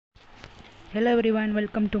Hello everyone,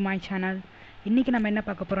 welcome to my channel. இன்னைக்கு நம்ம என்ன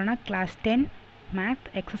பார்க்க போறோம்னா class 10 math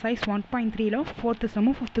exercise 1.3 ல 4th sum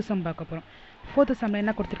 5th sum பார்க்க போறோம். 4th sum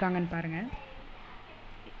என்ன கொடுத்திருக்காங்கன்னு பாருங்க.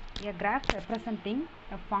 A graph representing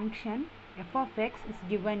a function f of x is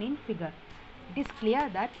given in figure. It is clear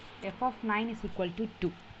that f of 9 is equal to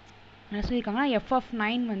 2. என்ன சொல்லிருக்காங்கன்னா f of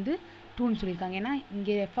 9 வந்து 2 னு சொல்லிருக்காங்க. ஏன்னா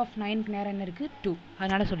இங்க f of 9 க்கு நேரா என்ன இருக்கு 2.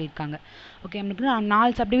 அதனால சொல்லிருக்காங்க. ஓகே, நமக்கு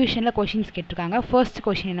நாலு சப்டிவிஷன்ல क्वेश्चंस கேட்டிருக்காங்க. ஃபர்ஸ்ட்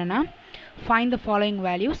क्वेश्चन என்னன்னா find the following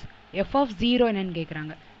values. f of 0 என்னன்னு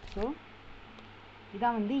கேக்குறாங்க. சோ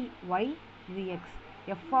இதான் வந்து y, இது x.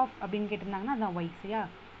 f of அப்படினு கேட்டிருந்தாங்கன்னா அதான் y, சரியா?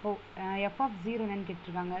 f of 0 என்னன்னு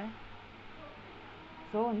கேட்டிருக்காங்க.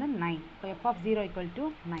 சோ வந்து 9. So f of 0 equal to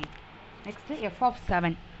 9. Next f of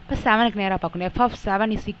 7. இப்போ 7 க்கு நேரா பார்க்கணும். f of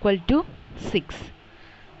 7 is equal to 6.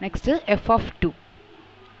 Next f of 2.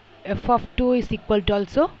 f of 2 is equal to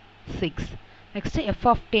also 6. Next f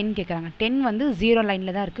of 10 கேக்குறாங்க. 10 வந்து 0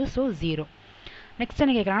 லைன்ல தான் இருக்கு. So 0. Next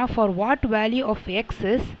என்ன கேக்குறாங்க, for what value of x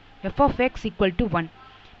is f of x equal to 1.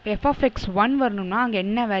 இப்போ f of x 1 வரணும்னா அங்க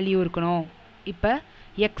என்ன வேல்யூ இருக்கணும்? இப்போ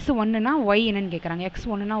x 1 னா y என்னன்னு கேக்குறாங்க. x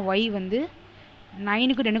 1 னா y வந்து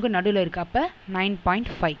 9 க்கு 10 க்கு நடுவுல இருக்கு. அப்ப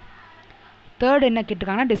 9.5. Third என்ன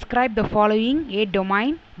கேட்டிருக்காங்கன்னா describe the following a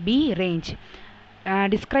domain b range.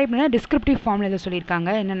 describe descriptive formula இத சொல்லிருக்காங்க.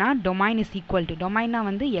 என்னன்னா domain is equal to, domain னா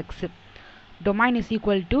வந்து x. domain is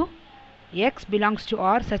equal to x belongs to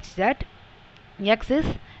R such that x is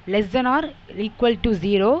less than or equal to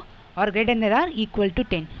 0 or greater than or equal to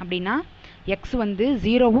 10. அப்படின்னா x வந்து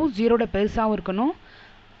 0வும் 0வோட பெருசாவும் இருக்கணும்,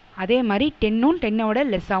 அதே மாதிரி 10ம் 10வோட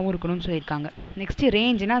லெஸ்ஸாவும் இருக்கணும்னு சொல்லியிருக்காங்க. நெக்ஸ்ட்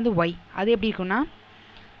ரேஞ்ச்னா அது y. அது எப்படி இருக்கும்னா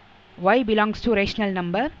y belongs to rational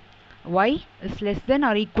number, y is less than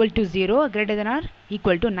or equal to 0, greater than or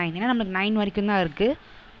equal to 9. ஏன்னா நமக்கு 9 வரைக்கும் தான் இருக்கு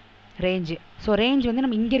ரேஞ்ச். ஸோ ரேஞ்ச் வந்து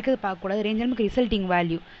நம்ம இங்கே இருக்கிறது பார்க்கக்கூடாது. ரேஞ்ச் நமக்கு ரிசல்ட்டிங்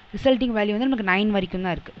வேல்யூ வந்து நமக்கு 9 வரைக்கும்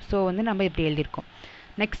தான் இருக்குது. ஸோ வந்து நம்ம இப்படி எழுதியிருக்கோம்.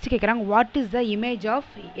 நெக்ஸ்ட் கேட்குறாங்க what is the image of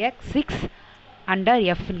x6 under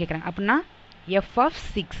எஃப்னு கேட்குறாங்க. அப்படின்னா f of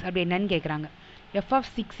 6 அப்படி என்னன்னு கேட்குறாங்க. f of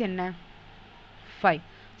 6 என்ன 5.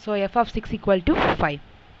 So f of 6 equal to 5.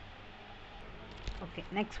 Okay,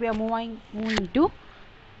 next we are moving to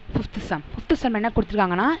fifth sum. fifth sum என்ன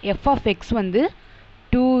கொடுத்துருக்காங்கன்னா f of x வந்து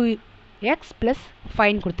 2x plus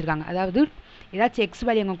 5 கொடுத்துருக்காங்க. அதாவது ஏதாச்சும் x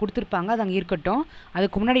வேல்யூ அங்கே கொடுத்துருப்பாங்க, அது அங்கே இருக்கட்டும்.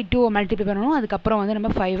 அதுக்கு முன்னாடி 2 மல்டிப்ளை பண்ணணும், அதுக்கப்புறம் வந்து நம்ம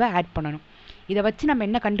 5 ஆட் பண்ணணும். இதை வச்சு நம்ம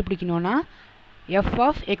என்ன கண்டுபிடிக்கணும்னா f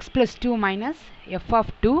of x plus 2 minus f of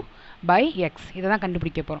 2 by x. இதை தான்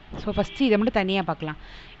கண்டுபிடிக்க போகிறோம். ஸோ ஃபஸ்ட்டு இதை மட்டும் தனியாக பார்க்கலாம்.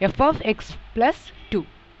 f of x plus 2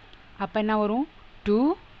 அப்போ என்ன வரும் 2.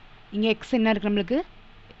 இங்கே x என்ன இருக்குது நம்மளுக்கு,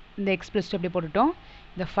 இந்த x plus 2 அப்படியே போட்டுட்டோம்.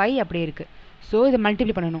 இந்த 5 அப்படியே இருக்குது. ஸோ இதை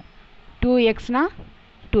மல்டிப்ளை பண்ணணும். 2xனா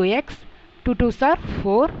 2x, 2 2s are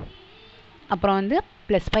 4, அப்புறம் வந்து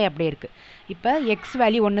ப்ளஸ் 5 அப்படியே இருக்குது. இப்போ எக்ஸ்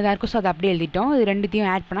வேல்யூ ஒன்று தான் இருக்கும். ஸோ அதை அப்படியே எழுதிட்டோம். இது ரெண்டுத்தையும்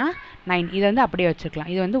ஆட் பண்ணால் 9. இதை வந்து அப்படியே வச்சுருக்கலாம்.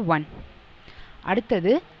 இது வந்து 1.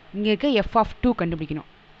 அடுத்தது இங்கே இருக்க எஃப் ஆஃப் 2 கண்டுபிடிக்கணும்.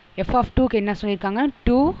 எஃப் ஆஃப் 2க்கு என்ன சொல்லியிருக்காங்க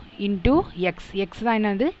 2 இன்டூ எக்ஸ். எக்ஸ் தான் என்ன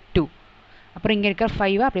வந்து 2. அப்புறம் இங்கே இருக்கிற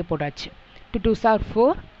 5 அப்படியே போட்டாச்சு. 2 2s are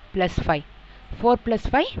 4 ப்ளஸ் 5, 4 ப்ளஸ்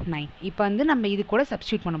 5 9. இப்போ வந்து நம்ம இது கூட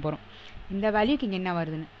சப்ஸ்டியூட் பண்ண போகிறோம். இந்த வேல்யூக்கு இங்கே என்ன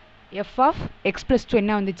வருதுன்னு f of x plus 2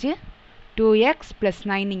 என்ன வந்துச்சு 2x plus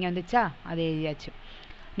 9 இங்கே வந்துச்சா, அது எழுதியாச்சு.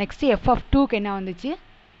 நெக்ஸ்ட் f of 2க்கு என்ன வந்துச்சு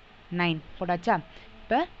 9 போட்டாச்சா.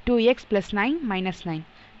 இப்போ 2x plus 9 minus 9,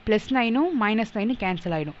 plus 9ம் minus 9ம்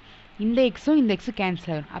cancel ஆகிடும். இந்த எக்ஸும் இந்த எக்ஸும்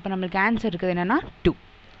கேன்சல் ஆகிடும். அப்போ நம்மளுக்கு ஆன்சர் இருக்குது என்னென்னா 2.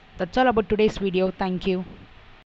 That's all about today's video. Thank you.